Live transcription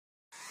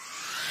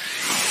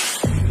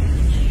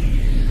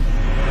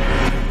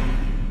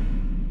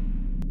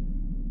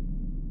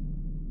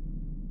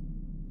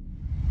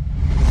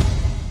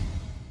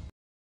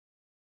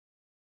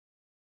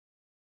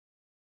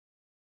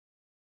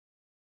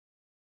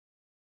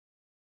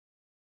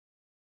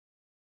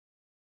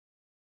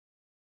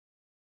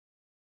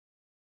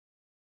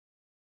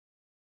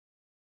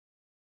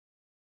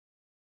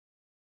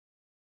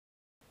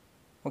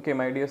Okay,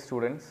 my dear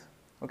students.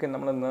 Okay,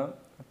 നമ്മൾ ഇന്ന്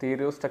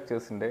theory of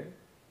സ്ട്രക്ചേഴ്സിൻ്റെ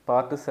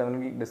part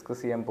 7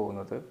 discuss ചെയ്യാൻ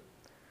പോകുന്നത്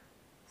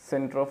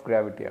സെൻറ്റർ ഓഫ്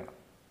ഗ്രാവിറ്റിയാണ്.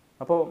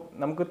 അപ്പോൾ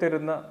നമുക്ക്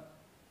തരുന്ന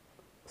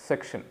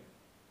സെക്ഷൻ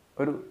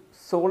ഒരു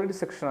സോളിഡ്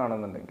സെക്ഷൻ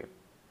ആണെന്നുണ്ടെങ്കിൽ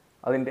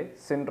അതിൻ്റെ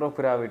സെൻറ്റർ ഓഫ്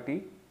ഗ്രാവിറ്റി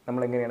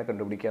നമ്മൾ എങ്ങനെയാണ്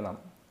കണ്ടുപിടിക്കുക എന്നാണ്.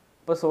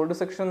 അപ്പോൾ സോളിഡ്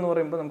സെക്ഷൻ എന്ന്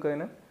പറയുമ്പോൾ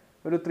നമുക്കതിന്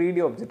ഒരു 3D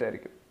ഒബ്ജക്റ്റ്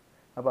ആയിരിക്കും.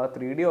 അപ്പോൾ ആ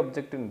 3D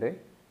ഒബ്ജക്റ്റിൻ്റെ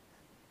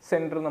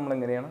സെൻറ്റർ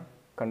നമ്മളെങ്ങനെയാണ്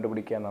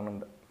കണ്ടുപിടിക്കുക എന്നാണ്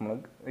നമ്മൾ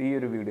ഈ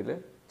ഒരു വീഡിയോയിൽ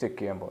ചെക്ക്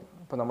ചെയ്യാൻ പോകുന്നത്.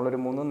 അപ്പോൾ നമ്മളൊരു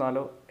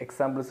 3-4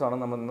 എക്സാമ്പിൾസാണ്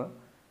നമ്മളിന്ന്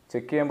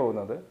ചെക്ക് ചെയ്യാൻ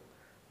പോകുന്നത്.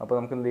 അപ്പോൾ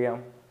നമുക്ക് എന്ത് ചെയ്യാം,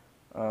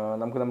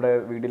 നമുക്ക് നമ്മുടെ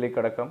വീഡിയോയിലേക്ക്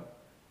കടക്കാം.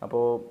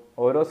 അപ്പോൾ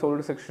ഓരോ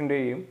സോളിഡ്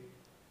സെക്ഷൻ്റെയും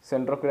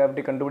സെൻറ്റർ ഓഫ്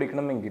ഗ്രാവിറ്റി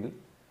കണ്ടുപിടിക്കണമെങ്കിൽ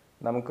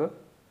നമുക്ക്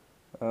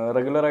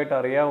റെഗുലറായിട്ട്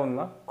അറിയാവുന്ന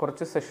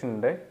കുറച്ച്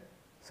സെക്ഷൻ്റെ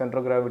സെൻറ്റർ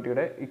ഓഫ്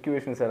ഗ്രാവിറ്റിയുടെ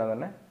ഇക്വേഷൻസ് എല്ലാം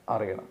തന്നെ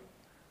അറിയണം.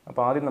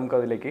 അപ്പോൾ ആദ്യം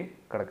നമുക്കതിലേക്ക്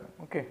കടക്കാം.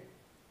 ഓക്കെ,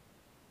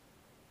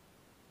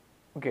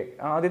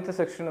 ആദ്യത്തെ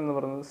സെക്ഷൻ എന്ന്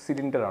പറയുന്നത്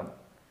സിലിണ്ടറാണ്.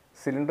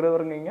 സിലിണ്ടർ എന്ന്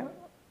പറഞ്ഞു കഴിഞ്ഞാൽ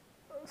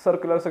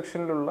സർക്കുലർ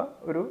സെക്ഷനിലുള്ള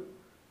ഒരു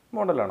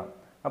മോഡലാണ്.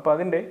 അപ്പോൾ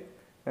അതിൻ്റെ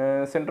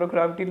സെൻറ്റർ ഓഫ്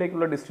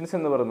ഗ്രാവിറ്റിയിലേക്കുള്ള ഡിസ്റ്റൻസ്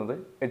എന്ന് പറയുന്നത്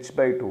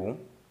h/2ഉം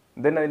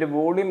ദെൻ അതിൻ്റെ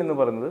വോളിയം എന്ന്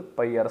പറയുന്നത്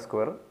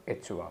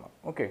πr²h ആണ്.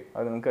 ഓക്കെ,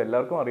 അത് നിങ്ങൾക്ക്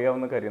എല്ലാവർക്കും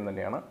അറിയാവുന്ന കാര്യം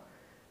തന്നെയാണ്.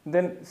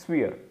 ദെൻ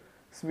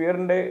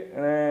സ്ഫിയറിൻ്റെ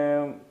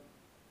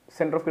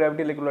സെൻറ്റർ ഓഫ്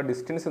ഗ്രാവിറ്റിയിലേക്കുള്ള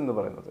ഡിസ്റ്റൻസ് എന്ന്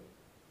പറയുന്നത്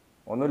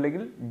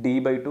ഒന്നുമില്ലെങ്കിൽ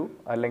d/2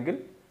 അല്ലെങ്കിൽ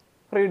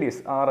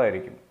റേഡിയസ് r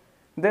ആയിരിക്കും.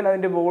 ദെൻ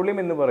അതിൻ്റെ വോളിയം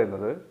എന്ന്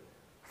പറയുന്നത്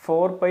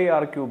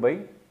 4πr³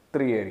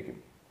 ആയിരിക്കും.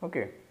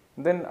 ഓക്കെ,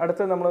 ദെൻ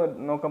അടുത്ത് നമ്മൾ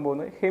നോക്കാൻ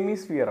പോകുന്നത്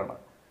ഹെമിസ്ഫിയറാണ്.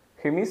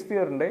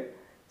 ഹെമിസ്ഫിയറിൻ്റെ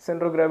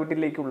സെൻറ്റർ ഓഫ്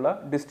ഗ്രാവിറ്റിയിലേക്കുള്ള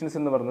ഡിസ്റ്റൻസ്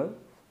എന്ന് പറയുന്നത്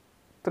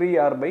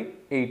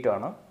 3r/8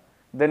 ആണ്.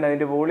 ദെൻ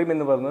അതിൻ്റെ വോളിയം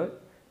എന്ന് പറയുന്നത്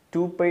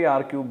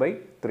 2πr³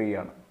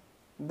 ആണ്.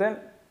 ദെൻ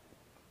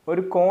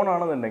ഒരു കോൺ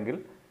ആണെന്നുണ്ടെങ്കിൽ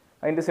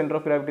അതിൻ്റെ സെൻറ്റർ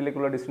ഓഫ്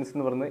ഗ്രാവിറ്റിയിലേക്കുള്ള ഡിസ്റ്റൻസ്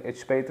എന്ന് പറയുന്നത്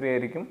h/3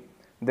 ആയിരിക്കും.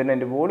 ദെൻ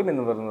അതിൻ്റെ വോളിയം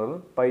എന്ന് പറയുന്നത്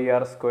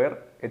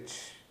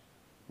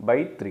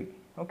πr²h/3.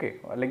 ഓക്കെ,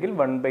 അല്ലെങ്കിൽ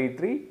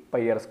 1/3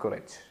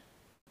 πr²h.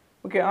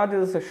 ഓക്കെ,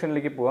 ആദ്യത്തെ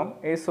സെക്ഷനിലേക്ക് പോകാം.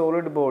 A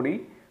solid body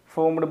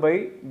formed by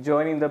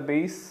joining the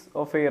base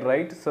of a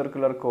right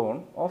circular cone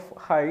of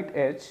height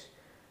h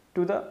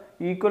to the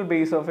equal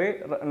base of a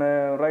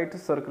right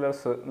circular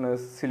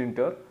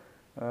cylinder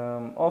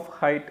of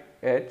height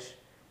h.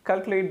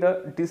 Calculate the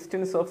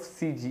distance of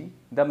CG.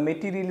 The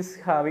materials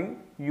having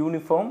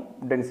uniform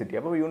density.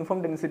 അപ്പോൾ uniform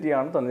density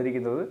ആണ്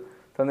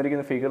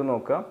തന്നിരിക്കുന്ന figure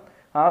നോക്കുക.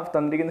 ആ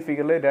തന്നിരിക്കുന്ന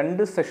ഫിഗറിൽ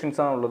 2 sections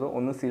ആണുള്ളത്.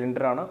 ഒന്ന്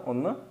സിലിണ്ടറാണ്,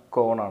 ഒന്ന്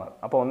കോണാണ്.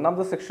 അപ്പോൾ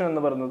ഒന്നാമത്തെ സെക്ഷൻ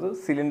എന്ന് പറയുന്നത്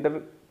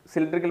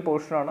സിലിണ്ടറിക്കൽ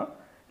പോർഷനാണ്.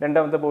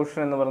 രണ്ടാമത്തെ പോർഷൻ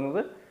എന്ന് പറയുന്നത്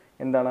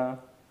എന്താണ്,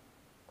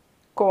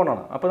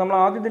 കോണാണ്. അപ്പോൾ നമ്മൾ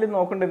ആദ്യം ഇതിൽ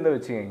നോക്കേണ്ടത് എന്താ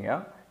വെച്ച് കഴിഞ്ഞാൽ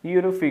ഈ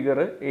ഒരു ഫിഗർ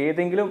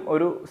ഏതെങ്കിലും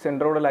ഒരു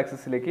സെൻട്രോയിഡൽ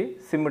ആക്സിസിലേക്ക്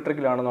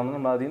സിമെട്രിക്കലാണെന്നാണ്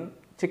നമ്മൾ ആദ്യം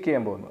ചെക്ക്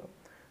ചെയ്യാൻ പോകുന്നത്.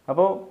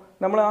 അപ്പോൾ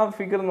നമ്മൾ ആ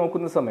ഫിഗർ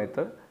നോക്കുന്ന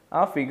സമയത്ത്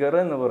ആ ഫിഗർ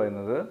എന്ന്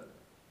പറയുന്നത്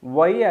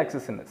y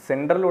ആക്സിസിന്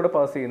സെൻറ്ററിലൂടെ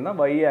പാസ് ചെയ്യുന്ന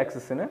y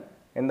ആക്സിസിന്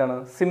എന്താണ്,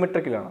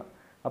 സിമെട്രിക്കലാണ്.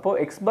 അപ്പോൾ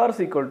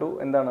x⁻=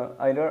 എന്താണ്,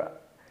 അതിൻ്റെ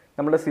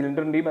നമ്മുടെ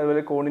സിലിണ്ടറിൻ്റെയും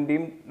അതുപോലെ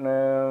കോണിൻ്റെയും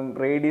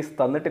റേഡിയസ്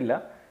തന്നിട്ടില്ല.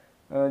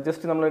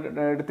 ജസ്റ്റ് നമ്മൾ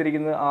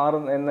എടുത്തിരിക്കുന്നത് r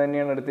എന്ന്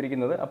തന്നെയാണ്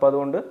എടുത്തിരിക്കുന്നത്. അപ്പോൾ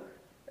അതുകൊണ്ട്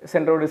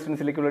സെൻട്രൽ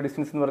ഡിസ്റ്റൻസിലേക്കുള്ള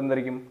ഡിസ്റ്റൻസ് എന്ന്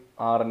പറയുന്നതായിരിക്കും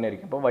r തന്നെ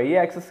ആയിരിക്കും. അപ്പോൾ y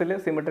ആക്സിസിൽ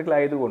സിമെട്രിക്കൽ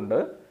ആയതുകൊണ്ട്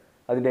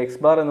അതിൻ്റെ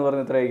x⁻ എന്ന്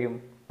പറയുന്നത് എത്രയായിരിക്കും,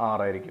 r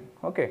ആയിരിക്കും.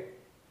 ഓക്കെ,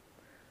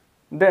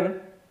 ദെൻ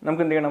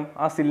നമുക്ക് എന്ത് ചെയ്യണം,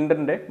 ആ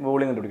സിലിണ്ടറിൻ്റെ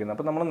വോളിയം കണ്ടുപിടിക്കുന്നത്.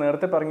 അപ്പോൾ നമ്മൾ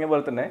നേരത്തെ പറഞ്ഞ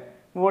പോലെ തന്നെ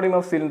വോളിയം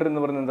ഓഫ് സിലിണ്ടർ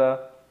എന്ന് പറയുന്നത് എന്താ,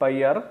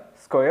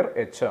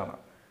 πr²h ആണ്.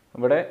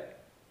 ഇവിടെ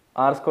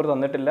r²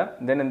 തന്നിട്ടില്ല.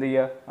 ദെൻ എന്ത്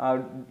ചെയ്യുക,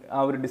 ആ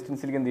ഒരു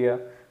ഡിസ്റ്റൻസിലേക്ക് എന്ത് ചെയ്യുക,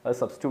 അത്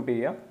സബ്സ്റ്റിറ്റ്യൂട്ട്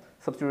ചെയ്യുക.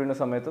 സബ്സ്റ്റിറ്റ്യൂട്ട്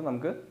ചെയ്യുന്ന സമയത്ത്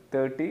നമുക്ക്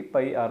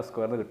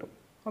 30πr² കിട്ടും.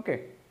 ഓക്കെ,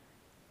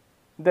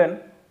 ദെൻ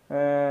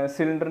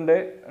സിലിണ്ടറിൻ്റെ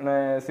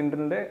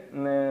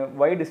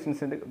y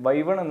ഡിസ്റ്റൻസിൻ്റെ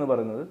y1 എന്ന്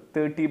പറയുന്നത്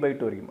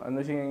 30/2 ആയിരിക്കും. എന്ന്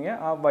വെച്ച് കഴിഞ്ഞാൽ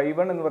ആ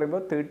y1 എന്ന്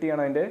പറയുമ്പോൾ 30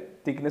 ആണ് അതിൻ്റെ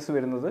തിക്നെസ്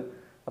വരുന്നത്.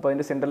 അപ്പോൾ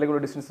അതിൻ്റെ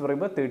സെൻറ്ററിലേക്കുള്ള ഡിസ്റ്റൻസ്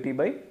പറയുമ്പോൾ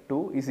 30/2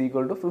 =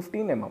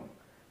 15 mm.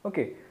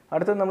 ഓക്കെ,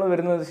 അടുത്തത് നമ്മൾ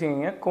വരുന്നത് വെച്ച്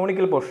കഴിഞ്ഞാൽ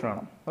കോണിക്കൽ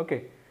പോർഷനാണ്. ഓക്കെ,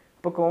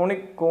 അപ്പോൾ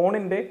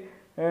കോണിൻ്റെ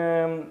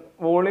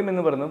വോളിയം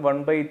എന്ന് പറയുന്നത്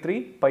 1/3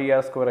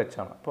 πr²h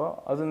ആണ്. അപ്പോൾ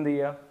അതെന്ത്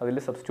ചെയ്യുക, അതിൽ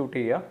സബ്സ്റ്റിറ്റ്യൂട്ട്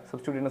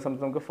ചെയ്യുന്ന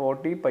സമയത്ത് നമുക്ക്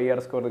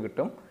 40πr²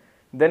 കിട്ടും.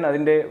 ദെൻ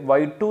അതിൻ്റെ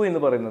y2 എന്ന്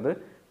പറയുന്നത്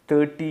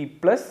 30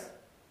 +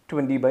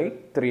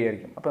 20/3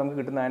 ആയിരിക്കും. അപ്പോൾ നമുക്ക്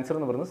കിട്ടുന്ന ആൻസർ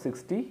എന്ന് പറയുന്നത്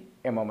 60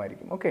 mm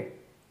ആയിരിക്കും. ഓക്കെ,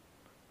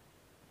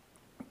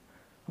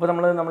 അപ്പോൾ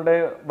നമ്മൾ നമ്മുടെ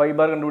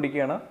y⁻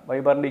 കണ്ടുപിടിക്കുകയാണ്.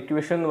 y⁻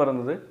 ഇക്വേഷൻ എന്ന്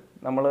പറയുന്നത്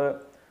നമ്മൾ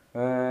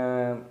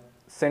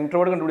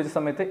സെൻട്രോയിഡ് കണ്ടുപിടിച്ച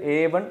സമയത്ത്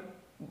a1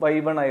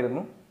 y1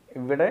 ആയിരുന്നു.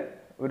 ഇവിടെ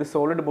ഒരു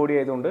സോളിഡ് ബോഡി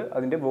ആയതുകൊണ്ട്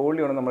അതിൻ്റെ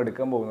വോളിയമാണ് നമ്മൾ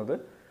എടുക്കാൻ പോകുന്നത്.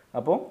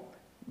 അപ്പോൾ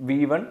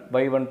v1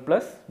 y1 +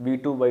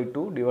 v2 y2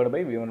 /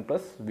 v1 +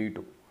 v2.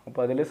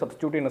 അപ്പോൾ അതിൽ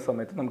സബ്സ്റ്റിറ്റ്യൂട്ട് ചെയ്യുന്ന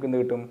സമയത്ത് നമുക്ക് എന്ത്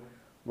കിട്ടും,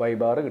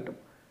 y⁻ കിട്ടും.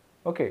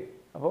 ഓക്കെ,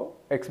 അപ്പോൾ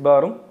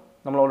x⁻ഉം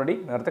നമ്മൾ ഓൾറെഡി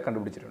നേരത്തെ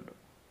കണ്ടുപിടിച്ചിട്ടുണ്ട്.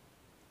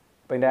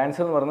 അപ്പോൾ അതിൻ്റെ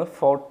ആൻസർ എന്ന് പറയുന്നത്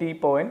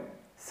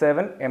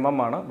 40.7 mm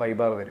ആണ്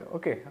y⁻ വരിക.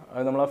 ഓക്കെ,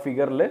 അത് നമ്മൾ ആ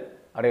ഫിഗറിൽ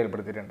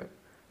അടയാളപ്പെടുത്തിയിട്ടുണ്ട്.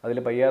 അതിൽ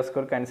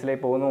πr² ക്യാൻസലായി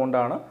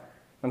പോകുന്നതുകൊണ്ടാണ്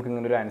നമുക്ക്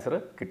ഇങ്ങനൊരു ആൻസർ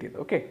കിട്ടിയത്.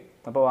 ഓക്കെ,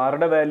 അപ്പോൾ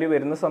r-യുടെ വാല്യൂ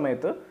വരുന്ന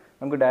സമയത്ത്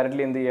നമുക്ക്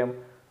ഡയറക്റ്റ്ലി എന്ത് ചെയ്യാം,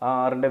 ആ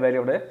r-ൻ്റെ വാല്യൂ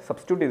അവിടെ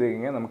സബ്സ്റ്റിറ്റ്യൂട്ട് ചെയ്ത്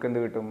കഴിഞ്ഞാൽ നമുക്ക് എന്ത്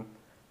കിട്ടും,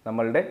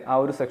 നമ്മളുടെ ആ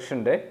ഒരു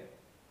സെക്ഷൻ്റെ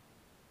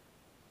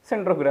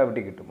സെൻറ്റർ ഓഫ്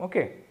ഗ്രാവിറ്റി കിട്ടും.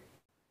 ഓക്കെ,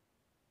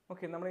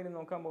 നമ്മളിനി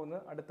നോക്കാൻ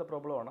പോകുന്നത് അടുത്ത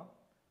പ്രോബ്ലമാണ്.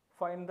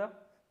 Find the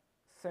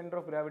centre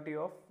of gravity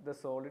of the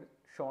solid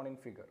shown in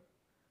figure.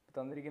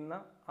 തന്നിരിക്കുന്ന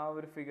ആ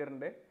ഒരു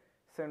ഫിഗറിൻ്റെ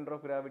സെൻറ്റർ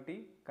ഓഫ് ഗ്രാവിറ്റി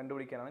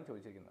കണ്ടുപിടിക്കാനാണ്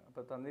ചോദിച്ചിരിക്കുന്നത്.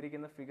 അപ്പോൾ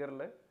തന്നിരിക്കുന്ന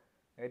ഫിഗറിൽ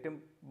ഏറ്റവും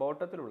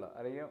ബോട്ടത്തിലുള്ള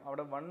അല്ലെങ്കിൽ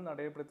അവിടെ 1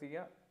 അടയാളപ്പെടുത്തിയ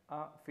ആ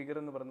ഫിഗർ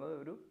എന്ന് പറയുന്നത്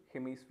ഒരു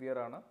ഹെമിസ്ഫിയർ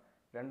ആണ്.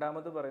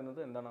 രണ്ടാമത് പറയുന്നത്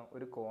എന്താണ്,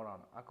 ഒരു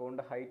കോണാണ്. ആ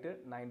കോണിൻ്റെ ഹൈറ്റ്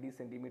 90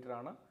 സെൻറ്റിമീറ്റർ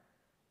ആണ്.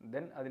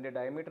 ദെൻ അതിൻ്റെ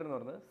ഡയമീറ്റർ എന്ന്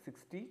പറയുന്നത്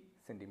 60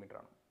 സെൻറ്റിമീറ്റർ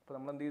ആണ്. അപ്പോൾ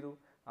നമ്മൾ എന്ത് ചെയ്തു,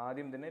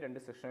 ആദ്യം തന്നെ 2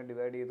 സെക്ഷനായി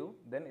ഡിവൈഡ് ചെയ്തു.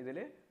 ദെൻ ഇതിൽ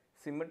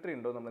സിമെട്രി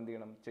ഉണ്ടോ നമ്മൾ എന്ത്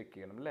ചെയ്യണം, ചെക്ക്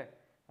ചെയ്യണം അല്ലേ.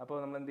 അപ്പോൾ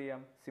നമ്മൾ എന്ത്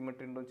ചെയ്യാം,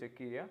 സിമെട്രി ഉണ്ടോ ചെക്ക്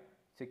ചെയ്യുക.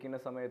 ചെക്ക് ചെയ്യുന്ന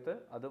സമയത്ത്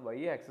അത് വൈ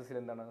ആക്സിസിൽ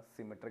എന്താണ്,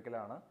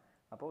 സിമെട്രിക്കലാണ്.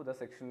 അപ്പോൾ the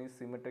section is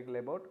symmetrical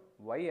about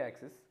Y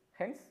axis.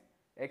 Hence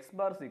X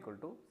bar is equal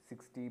to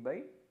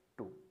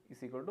 60/2 is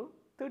equal to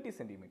 30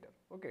 centimetre.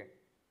 Okay.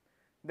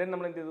 Then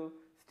നമ്മൾ എന്ത് ചെയ്തു,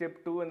 സ്റ്റെപ്പ്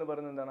 2 എന്ന്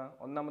പറയുന്നത് എന്താണ്,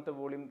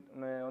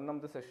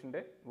 ഒന്നാമത്തെ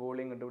സെഷൻ്റെ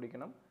വോളിയം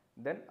കണ്ടുപിടിക്കണം.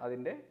 ദെൻ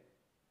അതിൻ്റെ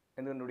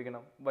എന്ത്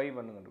കണ്ടുപിടിക്കണം,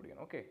 y1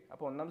 കണ്ടുപിടിക്കണം. ഓക്കെ.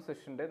 അപ്പോൾ ഒന്നാമത്തെ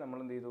സെഷൻ്റെ നമ്മൾ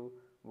എന്ത് ചെയ്തു,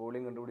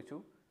 വോളിയം കണ്ടുപിടിച്ചു.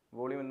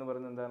 വോളിയം എന്ന്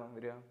പറയുന്നത് എന്താണ്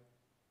വരിക,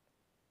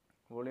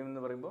 വോളിയം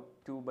എന്ന് പറയുമ്പോൾ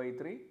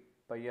 2/3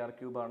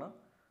 πr³ ആണ്.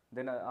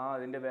 ദെൻ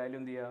അതിൻ്റെ വാല്യൂ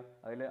എന്ത് ചെയ്യുക,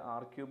 അതിൽ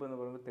r³ എന്ന്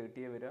പറയുമ്പോൾ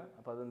 30 വരിക.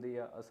 അപ്പോൾ അതെന്ത്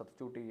ചെയ്യുക, അത്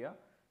സബ്സ്റ്റിറ്റ്യൂട്ട് ചെയ്യുക.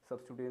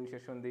 സബ്സ്റ്റിറ്റ്യൂട്ട് ചെയ്തതിന്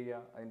ശേഷം എന്ത് ചെയ്യുക,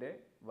 അതിൻ്റെ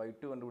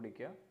y2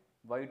 കണ്ടുപിടിക്കുക.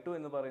 y2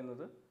 എന്ന്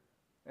പറയുന്നത്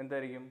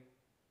എന്തായിരിക്കും,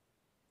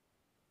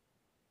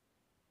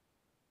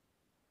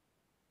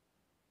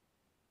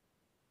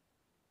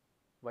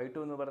 y2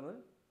 എന്ന് പറയുന്നത്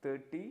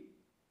 30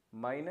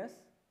 -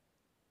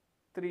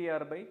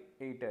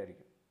 3r/8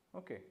 ആയിരിക്കും.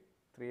 ഓക്കെ.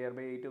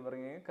 3r/8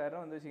 പറഞ്ഞു കഴിഞ്ഞാൽ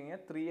കാരണം എന്താ വെച്ച്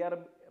കഴിഞ്ഞാൽ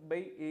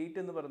 3r/8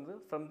 എന്ന് പറയുന്നത്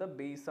ഫ്രം ദ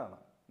ബേസ് ആണ്.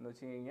 എന്ന്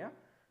വെച്ച് കഴിഞ്ഞാൽ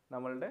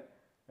നമ്മളുടെ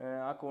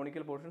ആ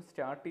കോണിക്കൽ പോർഷൻ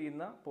സ്റ്റാർട്ട്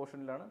ചെയ്യുന്ന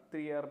പോർഷനിലാണ്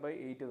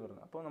 3r/8 എന്ന്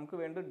പറയുന്നത്. അപ്പോൾ നമുക്ക്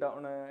വേണ്ട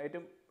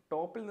ഏറ്റവും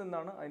ടോപ്പിൽ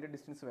നിന്നാണ് അതിൻ്റെ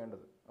ഡിസ്റ്റൻസ്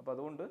വേണ്ടത്. അപ്പോൾ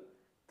അതുകൊണ്ട്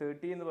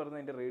 30 എന്ന് പറയുന്നത്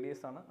അതിൻ്റെ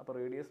റേഡിയസ് ആണ്. അപ്പോൾ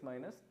റേഡിയസ്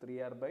മൈനസ്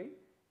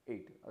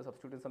 3r/8 അത്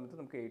സബ്സ്റ്റിറ്റ്യൂട്ട് ചെയ്യുന്ന സമയത്ത്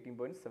നമുക്ക്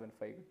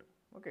 18.75 കിട്ടും.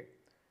 ഓക്കെ.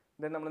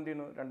 ദെൻ നമ്മൾ എന്ത്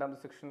ചെയ്യുന്നു, രണ്ടാമത്തെ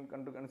സെക്ഷൻ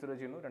കൺസിഡർ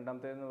ചെയ്യുന്നു.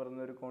 രണ്ടാമത്തേന്ന്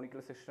പറയുന്നത് ഒരു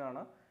കോണിക്കൽ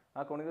സെക്ഷനാണ്. ആ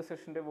കോണിക്കൽ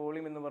സെക്ഷൻ്റെ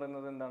വോളിയം എന്ന്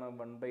പറയുന്നത് എന്താണ്,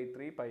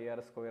 1/3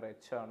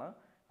 πr² ആണ്.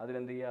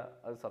 അതിലെന്ത് ചെയ്യുക,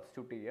 അത്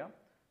സബ്സ്റ്റിറ്റ്യൂട്ട് ചെയ്യുക.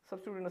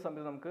 സബ്സ്റ്റിറ്റ്യൂട്ട് ചെയ്യുന്ന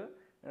സമയത്ത് നമുക്ക്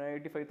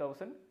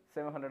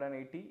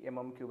 85,780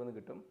 mm³ എന്ന്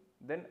കിട്ടും.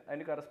 ദെൻ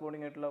അതിന്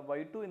കറസ്പോണ്ടിങ് ആയിട്ടുള്ള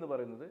y2 എന്ന്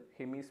പറയുന്നത്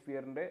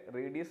ഹെമിസ്ഫിയറിൻ്റെ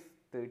റേഡിയസ്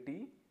 30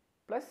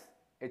 +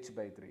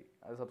 h/3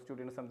 അത് സബ്സ്റ്റിറ്റ്യൂട്ട്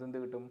ചെയ്യുന്ന സമയത്ത് എന്ത്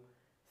കിട്ടും,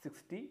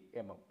 60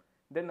 mm.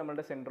 ദെൻ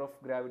നമ്മളുടെ സെൻറ്റർ ഓഫ്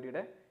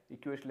ഗ്രാവിറ്റിയുടെ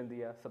ഇക്വേഷനിൽ എന്ത്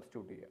ചെയ്യുക,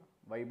 സബ്സ്റ്റിറ്റ്യൂട്ട് ചെയ്യുക.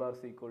 y bar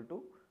is equal to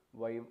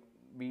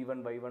v1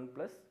 y1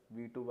 plus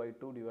v2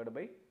 y2 divided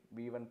by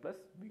v1 plus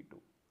v2.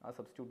 ആ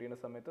സബ്സ്റ്റിറ്റ്യൂട്ട് ചെയ്യുന്ന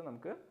സമയത്ത്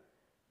നമുക്ക്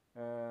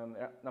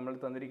നമ്മൾ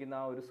തന്നിരിക്കുന്ന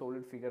ആ ഒരു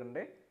സോളിഡ്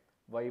ഫിഗറിൻ്റെ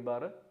y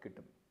bar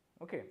കിട്ടും.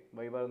 ഓക്കെ.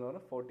 y bar എന്ന്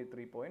പറഞ്ഞാൽ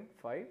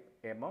 43.5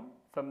 mm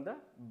ഫ്രം ദ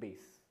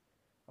ബേസ്.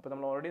 അപ്പോൾ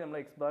നമ്മൾ ഓൾറെഡി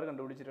x bar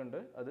കണ്ടുപിടിച്ചിട്ടുണ്ട്,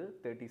 അത്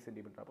 30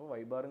 സെൻറ്റിമീറ്റർ. അപ്പോൾ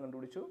y bar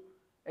കണ്ടുപിടിച്ചു,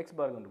 x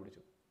bar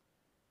കണ്ടുപിടിച്ചു.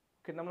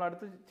 ഓക്കെ. നമ്മൾ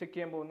അടുത്ത് ചെക്ക്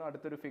ചെയ്യാൻ പോകുന്ന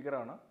അടുത്തൊരു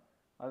ഫിഗറാണ്.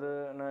 അത്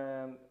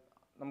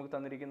നമുക്ക്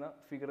തന്നിരിക്കുന്ന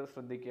ഫിഗർ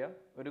ശ്രദ്ധിക്കുക.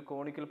 ഒരു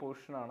കോണിക്കൽ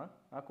പോർഷനാണ്.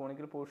 ആ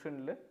കോണിക്കൽ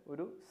പോർഷനിൽ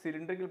ഒരു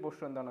സിലിണ്ടറിക്കൽ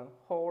പോർഷൻ എന്താണ്,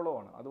 ഹോളോ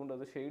ആണ്. അതുകൊണ്ട്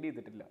അത് ഷെയ്ഡ്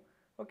ചെയ്തിട്ടില്ല.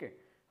 ഓക്കെ.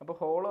 അപ്പോൾ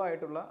ഹോളോ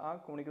ആയിട്ടുള്ള ആ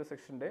കോണിക്കൽ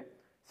സെക്ഷൻ്റെ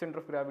സെൻറ്റർ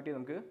ഓഫ് ഗ്രാവിറ്റി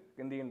നമുക്ക്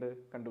എന്ത് ചെയ്യുന്നുണ്ട്,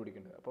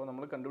 കണ്ടുപിടിക്കേണ്ടത്. അപ്പോൾ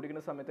നമ്മൾ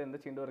കണ്ടുപിടിക്കുന്ന സമയത്ത് എന്താ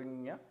ചെയ്യേണ്ടത് പറഞ്ഞു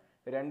കഴിഞ്ഞാൽ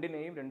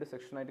രണ്ടിനെയും 2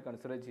 സെക്ഷനായിട്ട്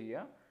കൺസിഡർ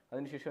ചെയ്യുക.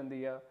 അതിനുശേഷം എന്ത്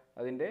ചെയ്യുക,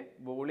 അതിൻ്റെ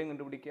വോളിയം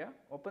കണ്ടുപിടിക്കുക.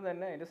 ഒപ്പം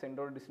തന്നെ അതിൻ്റെ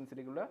സെൻറ്റർ ഓഫ്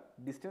ഡിസ്റ്റൻസിലേക്കുള്ള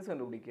ഡിസ്റ്റൻസ്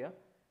കണ്ടുപിടിക്കുക.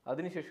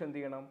 അതിനുശേഷം എന്ത്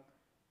ചെയ്യണം,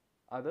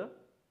 അത്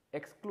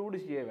എക്സ്ക്ലൂഡ്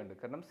ചെയ്യാൻ വേണ്ട.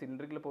 കാരണം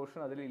സിലിണ്ടറിക്കൽ പോർഷൻ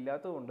അതിൽ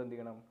ഇല്ലാത്തത് കൊണ്ട് എന്ത്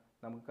ചെയ്യണം,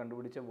 നമുക്ക്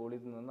കണ്ടുപിടിച്ച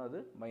വോളിയത്തിൽ നിന്ന് അത്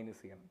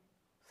മൈനസ് ചെയ്യണം.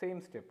 Same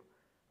step.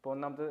 അപ്പോൾ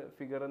ഒന്നാമത്തെ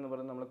ഫിഗർ എന്ന്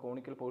പറയുന്നത് നമ്മൾ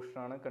കോണിക്കൽ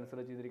പോർഷനാണ്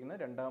കൺസിഡർ ചെയ്തിരിക്കുന്നത്.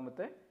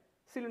 രണ്ടാമത്തെ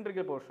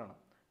സിലിണ്ടറിക്കൽ പോർഷനാണ്.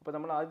 അപ്പോൾ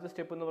നമ്മൾ ആദ്യത്തെ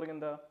സ്റ്റെപ്പ് എന്ന് പറയുന്നത്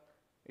എന്താ,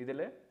 ഇതിൽ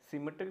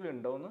സിമെട്രിക്കൽ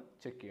ഉണ്ടോ എന്ന്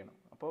ചെക്ക് ചെയ്യണം.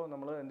 അപ്പോൾ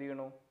നമ്മൾ എന്ത്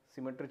ചെയ്യണു,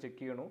 സിമെട്രി ചെക്ക്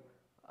ചെയ്യണു.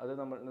 അത്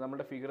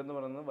നമ്മുടെ ഫിഗർ എന്ന്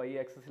പറയുന്നത് വൈ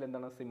ആക്സിസിൽ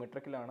എന്താണ്,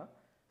 സിമെട്രിക്കലാണ്.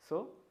 So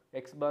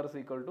X bar is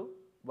equal to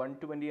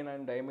 120 ആണ്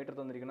ഡയമീറ്റർ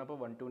തന്നിരിക്കുന്നത്. അപ്പോൾ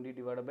 120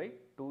 divided by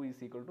 2 is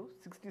equal to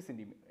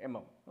 60 mm.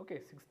 Okay.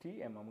 60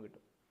 mm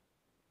കിട്ടും.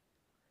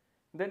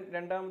 ദെൻ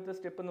രണ്ടാമത്തെ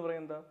സ്റ്റെപ്പ് എന്ന്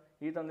പറയുന്നത്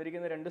ഈ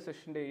തന്നിരിക്കുന്ന 2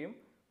 സെക്ഷൻ്റെയും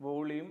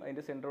വോളിയം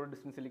അതിൻ്റെ സെൻറ്റർ ഓഫ്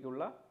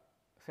ഡിസ്റ്റൻസിലേക്കുള്ള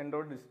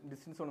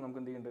ഡിസ്റ്റൻസാണ് നമുക്ക്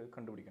എന്ത് ചെയ്യേണ്ടത്,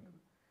 കണ്ടുപിടിക്കേണ്ടത്.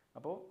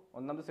 അപ്പോൾ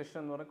ഒന്നാമത്തെ സെക്ഷൻ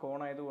എന്ന് പറഞ്ഞാൽ കോൺ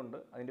ആയതുകൊണ്ട്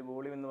അതിൻ്റെ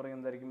വോളിയം എന്ന് പറയുന്നത്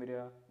എന്തായിരിക്കും വരിക,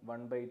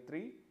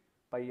 1/3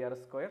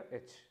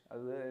 πr²h.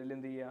 അത്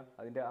അതിലെന്ത് ചെയ്യുക,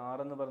 അതിൻ്റെ r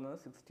എന്ന് പറയുന്നത്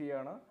 60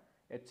 ആണ്,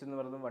 h എന്ന്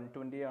പറയുന്നത്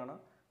 120 ആണ്.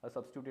 അത്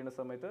സബ്സ്റ്റിറ്റ്യൂട്ട് ചെയ്യുന്ന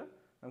സമയത്ത്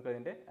നമുക്ക്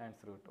അതിൻ്റെ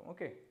ആൻസർ കിട്ടും.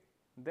 ഓക്കെ.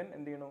 ദെൻ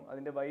എന്ത് ചെയ്യണു,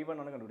 അതിൻ്റെ y1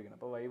 ആണ് കണ്ടുപിടിക്കുന്നത്.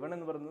 അപ്പോൾ y1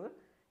 എന്ന് പറയുന്നത്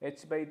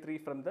h/3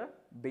 ഫ്രം ദ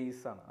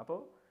ബേസ് ആണ്. അപ്പോൾ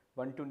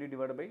 120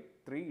 divided by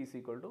 3 is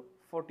equal to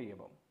 40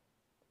 mm.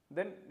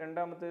 Then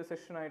രണ്ടാമത്തെ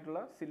സെക്ഷൻ ആയിട്ടുള്ള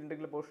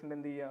സിലിണ്ടറിക്കൽ പോർഷൻ്റെ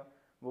എന്ത് ചെയ്യുക,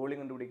 വോളിയം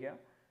കണ്ടുപിടിക്കുക.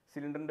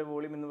 സിലിണ്ടറിൻ്റെ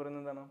വോളിയം എന്ന്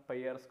പറയുന്നത് എന്താണ്,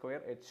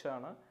 πr²h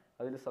ആണ്.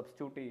 അതിൽ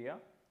സബ്സ്റ്റിറ്റ്യൂട്ട് ചെയ്യുക.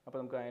 അപ്പോൾ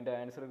നമുക്ക് അതിൻ്റെ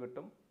ആൻസർ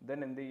കിട്ടും. ദെൻ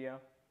എന്ത് ചെയ്യുക,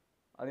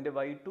 അതിൻ്റെ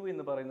y2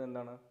 എന്ന് പറയുന്നത്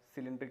എന്താണ്,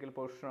 സിലിണ്ടറിക്കൽ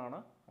പോർഷനാണ്.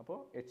 അപ്പോൾ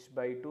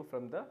h/2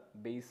 ഫ്രം ദ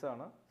ബേസ്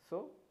ആണ്. So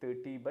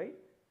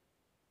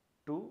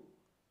 30/2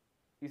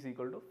 is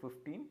equal to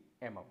 15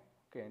 mm.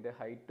 Okay. അതിൻ്റെ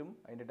ഹൈറ്റും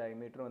അതിൻ്റെ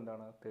ഡയമീറ്ററും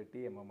എന്താണ്,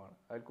 30 mm ആണ്.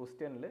 അതിൽ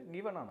ക്വസ്റ്റ്യനിൽ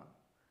ഗിവൺ ആണ്.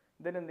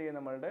 ദെൻ എന്ത് ചെയ്യുക,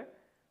 നമ്മളുടെ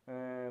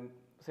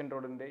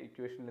സെൻട്രോയിഡിൻ്റെ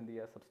ഇക്വേഷനിൽ എന്ത്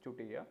ചെയ്യുക,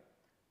 സബ്സ്റ്റിറ്റ്യൂട്ട് ചെയ്യുക.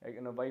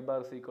 y bar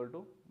is equal to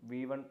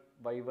v1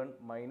 y1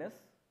 minus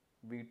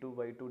v2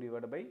 y2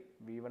 divided by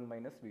v1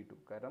 minus v2.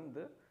 കാരണം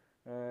ഇത്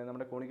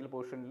നമ്മുടെ കോണിക്കൽ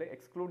പോർഷനിൽ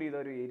എക്സ്ക്ലൂഡ് ചെയ്ത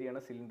ഒരു ഏരിയയാണ്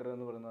സിലിണ്ടർ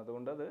എന്ന് പറയുന്നത്.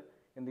 അതുകൊണ്ട് അത്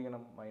എന്ത്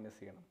ചെയ്യണം, മൈനസ്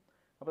ചെയ്യണം.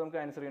 അപ്പോൾ നമുക്ക്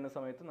ആൻസർ ചെയ്യുന്ന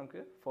സമയത്ത് നമുക്ക്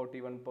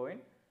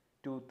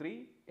 41.23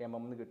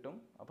 mm എന്ന് കിട്ടും.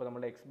 അപ്പോൾ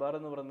നമ്മുടെ എക്സ് ബാർ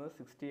എന്ന് പറയുന്നത്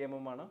 60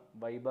 mm ആണ്,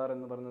 വൈ ബാർ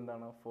എന്ന് പറയുന്നത്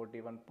എന്താണ്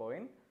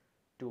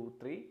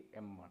 41.23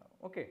 mm ആണ്.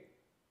 ഓക്കെ,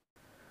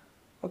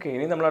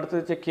 ഇനി നമ്മൾ അടുത്ത്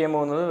ചെക്ക് ചെയ്യാൻ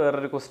പോകുന്നത്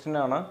വേറൊരു ക്വസ്റ്റ്യൻ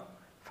ആണ്.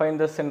 Find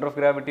the centre of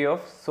gravity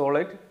of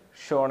solid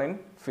shown in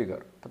figure.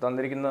 അപ്പോൾ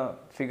തന്നിരിക്കുന്ന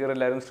ഫിഗർ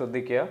എല്ലാവരും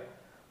ശ്രദ്ധിക്കുക.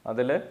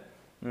 അതിൽ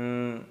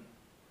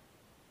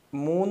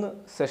 3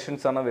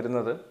 സെഷൻസ് ആണ്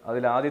വരുന്നത്.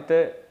 അതിൽ ആദ്യത്തെ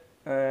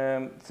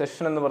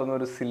സെഷൻ എന്ന് പറയുന്ന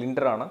ഒരു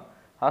സിലിണ്ടറാണ്.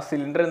 ആ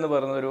സിലിണ്ടർ എന്ന്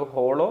പറയുന്നത് ഒരു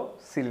ഹോളോ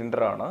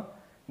സിലിണ്ടറാണ്.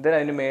 ദെൻ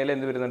അതിന് മേലെ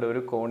എന്ത് വരുന്നുണ്ട്,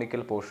 ഒരു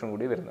കോണിക്കൽ പോർഷൻ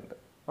കൂടി വരുന്നുണ്ട്.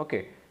 ഓക്കെ,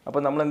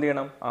 അപ്പോൾ നമ്മൾ എന്ത്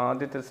ചെയ്യണം,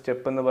 ആദ്യത്തെ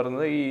സ്റ്റെപ്പ് എന്ന്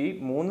പറയുന്നത് ഈ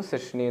 3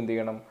 സെഷനെ എന്ത്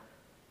ചെയ്യണം,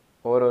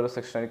 ഓരോരോ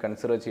സെക്ഷനായി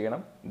കൺസിഡർ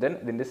ചെയ്യണം. ദെൻ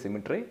ഇതിൻ്റെ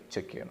സിമിട്രി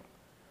ചെക്ക് ചെയ്യണം.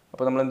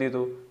 അപ്പോൾ നമ്മൾ എന്ത്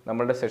ചെയ്തു,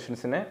 നമ്മളുടെ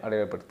സെഷൻസിനെ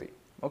അടയാളപ്പെടുത്തി.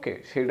 ഓക്കെ,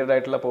 ഷെയ്ഡഡ്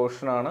ആയിട്ടുള്ള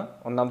പോർഷനാണ്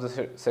ഒന്നാമത്തെ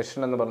സെഷൻ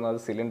എന്ന് പറയുന്നത്,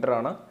 അത്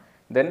സിലിണ്ടറാണ്.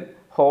 ദെൻ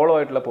ഹോളോ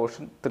ആയിട്ടുള്ള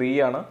പോർഷൻ 3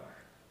 ആണ്.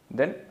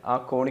 ദെൻ ആ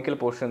കോണിക്കൽ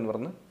പോർഷൻ എന്ന്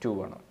പറയുന്നത് 2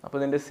 ആണ്. അപ്പോൾ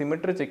ഇതിൻ്റെ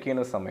സിമിട്രി ചെക്ക്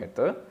ചെയ്യുന്ന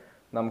സമയത്ത്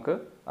നമുക്ക്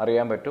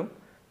അറിയാൻ പറ്റും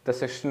the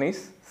session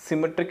is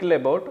symmetrical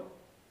about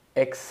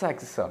X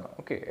axis ആണ്.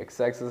 ഓക്കെ,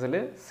 എക്സ് ആക്സിസിൽ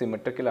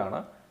സിമെട്രിക്കലാണ്.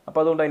 അപ്പോൾ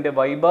അതുകൊണ്ട് അതിൻ്റെ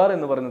വൈ ബാർ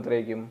എന്ന് പറയുന്നത്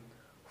എത്രയായിരിക്കും,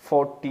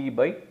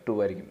 40/2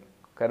 ആയിരിക്കും.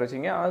 കാരണം വെച്ച്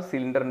കഴിഞ്ഞാൽ ആ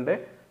സിലിണ്ടറിൻ്റെ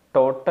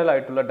ടോട്ടൽ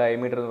ആയിട്ടുള്ള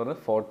ഡയമീറ്റർ എന്ന്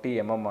പറയുന്നത് 40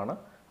 mm ആണ്.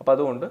 അപ്പോൾ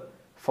അതുകൊണ്ട്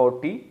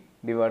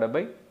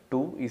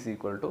 40/2 ഈസ്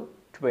ഈക്വൽ ടു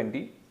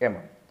 20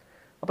 mm.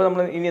 അപ്പോൾ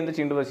നമ്മൾ ഇനി എന്ത്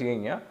ചെയ്യേണ്ടത് വെച്ച്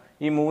കഴിഞ്ഞാൽ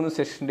ഈ 3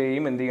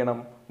 സെഷൻ്റെയും എന്ത് ചെയ്യണം,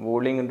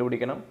 വോളിയം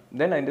കണ്ടുപിടിക്കണം.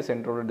 ദെൻ അതിൻ്റെ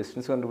സെൻറ്ററോട്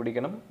ഡിസ്റ്റൻസ്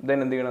കണ്ടുപിടിക്കണം. ദെൻ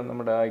എന്ത് ചെയ്യണം,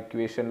 നമ്മുടെ ആ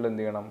ഇക്വേഷനിൽ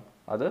എന്ത് ചെയ്യണം,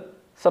 അത്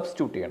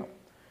സബ്സ്റ്റിറ്റ്യൂട്ട് ചെയ്യണം.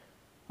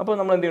 അപ്പോൾ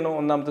നമ്മൾ എന്ത് ചെയ്യണം,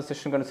 ഒന്നാമത്തെ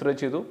സെഷൻ കൺസിഡർ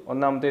ചെയ്തു.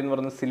 ഒന്നാമത്തെ എന്ന്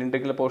പറയുന്നത്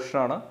സിലിണ്ടറിക്കൽ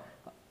പോർഷനാണ്.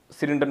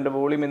 സിലിണ്ടറിൻ്റെ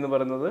വോളിയം എന്ന്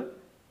പറയുന്നത്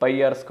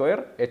πr²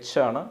 h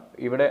ആണ്.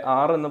 ഇവിടെ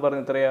r എന്ന്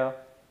പറയുന്നത് എത്രയാ,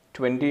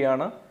 20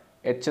 ആണ്.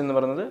 h എന്ന്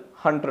പറയുന്നത്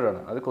 100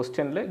 ആണ്. അത്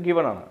ക്വസ്റ്റ്യനിൽ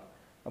ഗിവൺ ആണ്.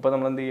 അപ്പോൾ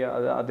നമ്മൾ എന്ത്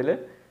ചെയ്യുക, അതിൽ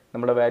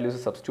നമ്മുടെ വാല്യൂസ്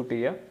സബ്സ്റ്റിറ്റ്യൂട്ട്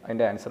ചെയ്യുക,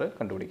 അതിൻ്റെ ആൻസർ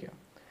കണ്ടുപിടിക്കുക.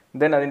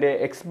 ദെൻ അതിൻ്റെ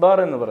എക്സ് ബാർ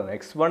എന്ന് പറയുന്നത്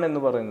x1 എന്ന്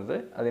പറയുന്നത്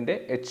അതിൻ്റെ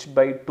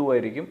h/2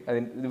 ആയിരിക്കും.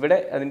 ഇവിടെ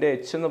അതിൻ്റെ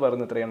h എന്ന്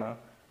പറയുന്നത് എത്രയാണ്,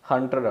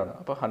 100 ആണ്.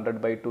 അപ്പോൾ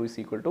 100/2 is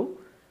equal to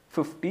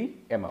 50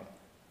 mm.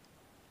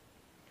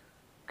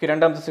 Okay,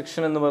 രണ്ടാമത്തെ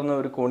സെക്ഷൻ എന്ന് പറയുന്നത്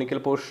ഒരു കോണിക്കൽ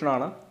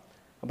പോർഷനാണ്.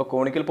 അപ്പോൾ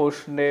കോണിക്കൽ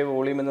പോർഷൻ്റെ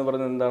വോളിയം എന്ന്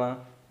പറയുന്നത് എന്താണ്,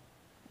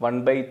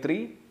 1/3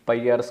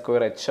 πr²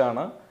 h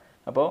ആണ്.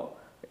 അപ്പോൾ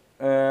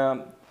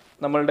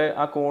നമ്മളുടെ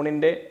ആ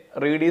കോണിൻ്റെ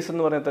റേഡിയസ്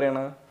എന്ന് പറയുന്നത്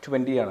എത്രയാണ്,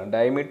 20 ആണ്.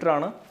 ഡയമീറ്റർ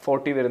ആണ്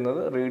 40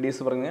 വരുന്നത്,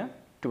 റേഡിയസ് പറഞ്ഞാൽ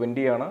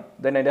 20 ആണ്.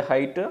 ദെൻ അതിൻ്റെ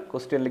ഹൈറ്റ്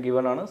ക്വസ്റ്റ്യനിൽ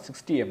ഗിവൺ ആണ്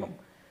 60 mm.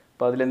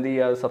 അപ്പോൾ അതിലെന്ത്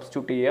ചെയ്യുക,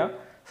 സബ്സ്റ്റിറ്റ്യൂട്ട്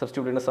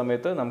ചെയ്യുന്ന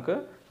സമയത്ത് നമുക്ക്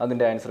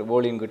അതിൻ്റെ ആൻസർ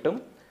വോളിയം കിട്ടും.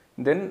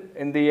 ദെൻ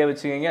എന്ത് ചെയ്യുക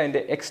വെച്ച് കഴിഞ്ഞാൽ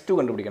അതിൻ്റെ x2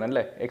 കണ്ടുപിടിക്കണം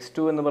അല്ലേ. x2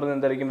 എന്ന് പറയുന്നത്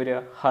എന്തായിരിക്കും വരിക,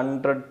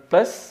 100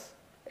 +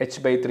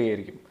 h/3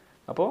 ആയിരിക്കും.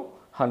 അപ്പോൾ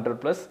 100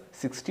 +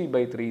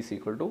 60/3 is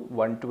equal to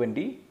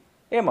 120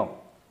 mm.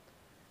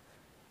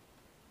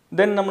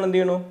 Then നമ്മൾ എന്ത്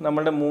ചെയ്യണു,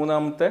 നമ്മളുടെ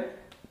മൂന്നാമത്തെ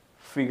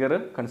ഫിഗർ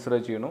കൺസിഡർ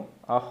ചെയ്യണു.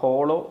 ആ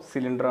ഹോളോ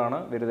സിലിണ്ടറാണ്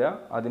വരിക.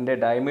 അതിൻ്റെ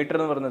ഡയമീറ്റർ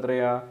എന്ന് പറയുന്നത്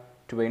എത്രയാണ്,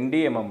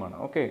 20 mm ആണ്.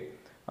 ഓക്കെ,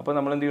 അപ്പോൾ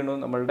നമ്മൾ എന്ത് ചെയ്യണു,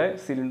 നമ്മളുടെ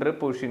സിലിണ്ടർ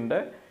പോർഷൻ്റെ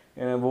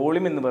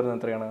വോളിയം എന്ന് പറയുന്നത്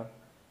എത്രയാണ്,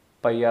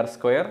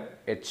 πr²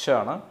 h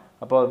ആണ്.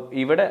 അപ്പോൾ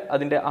ഇവിടെ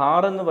അതിൻ്റെ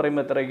r എന്ന്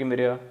പറയുമ്പോൾ എത്രയായിരിക്കും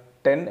വരിക,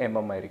 10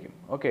 mm ആയിരിക്കും.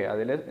 ഓക്കെ,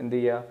 അതിൽ എന്ത്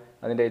ചെയ്യുക,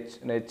 അതിൻ്റെ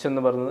h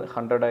എന്ന് പറയുന്നത്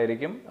 100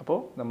 ആയിരിക്കും. അപ്പോൾ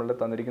നമ്മൾ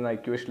തന്നിരിക്കുന്ന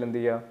ഇക്വേഷനിൽ എന്ത്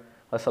ചെയ്യുക,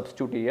 അത്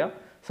സബ്സ്റ്റിറ്റ്യൂട്ട്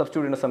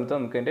ചെയ്യുന്ന സമയത്ത്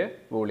നമുക്ക് അതിൻ്റെ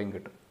വോളിയം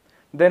കിട്ടും.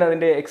 ദെൻ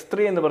അതിൻ്റെ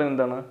x3 എന്ന് പറയുന്നത്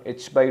എന്താണ്,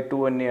 h/2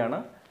 തന്നെയാണ്.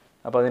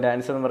 അപ്പോൾ അതിൻ്റെ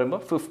ആൻസർ എന്ന്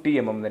പറയുമ്പോൾ 50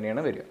 mm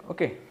തന്നെയാണ് വരിക.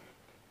 ഓക്കെ,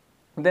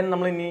 ദെൻ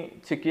നമ്മൾ ഇനി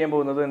ചെക്ക് ചെയ്യാൻ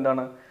പോകുന്നത്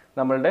എന്താണ്,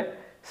 നമ്മളുടെ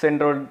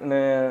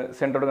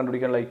സെൻറ്ററോട്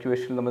കണ്ടുപിടിക്കാനുള്ള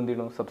ഇക്വേഷനിൽ നമ്മൾ എന്ത്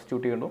ചെയ്യണം,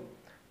 സബ്സ്റ്റിറ്റ്യൂട്ട് ചെയ്യണു.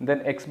 Then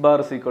x bar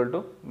is equal to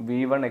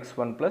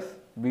v1x1 +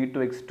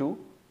 v2x2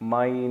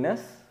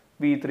 minus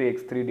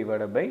v3x3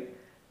 divided by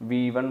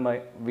v1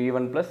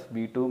 +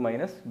 v2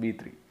 minus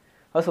v3.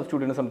 അത്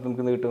സബ്സ്റ്റിറ്റ്യൂട്ട് ചെയ്യുന്ന സമയത്ത്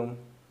നമുക്ക് എന്ത് കിട്ടും,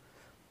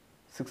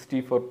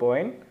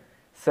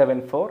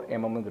 64.74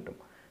 mm കിട്ടും.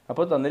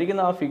 അപ്പോൾ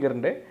തന്നിരിക്കുന്ന ആ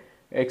ഫിഗറിൻ്റെ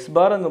എക്സ്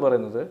ബാർ എന്ന്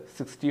പറയുന്നത്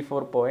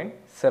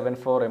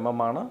 64.74 mm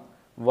ആണ്.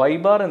 വൈ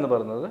ബാർ എന്ന്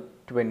പറയുന്നത്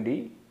 20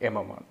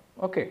 mm ആണ്.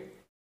 ഓക്കെ.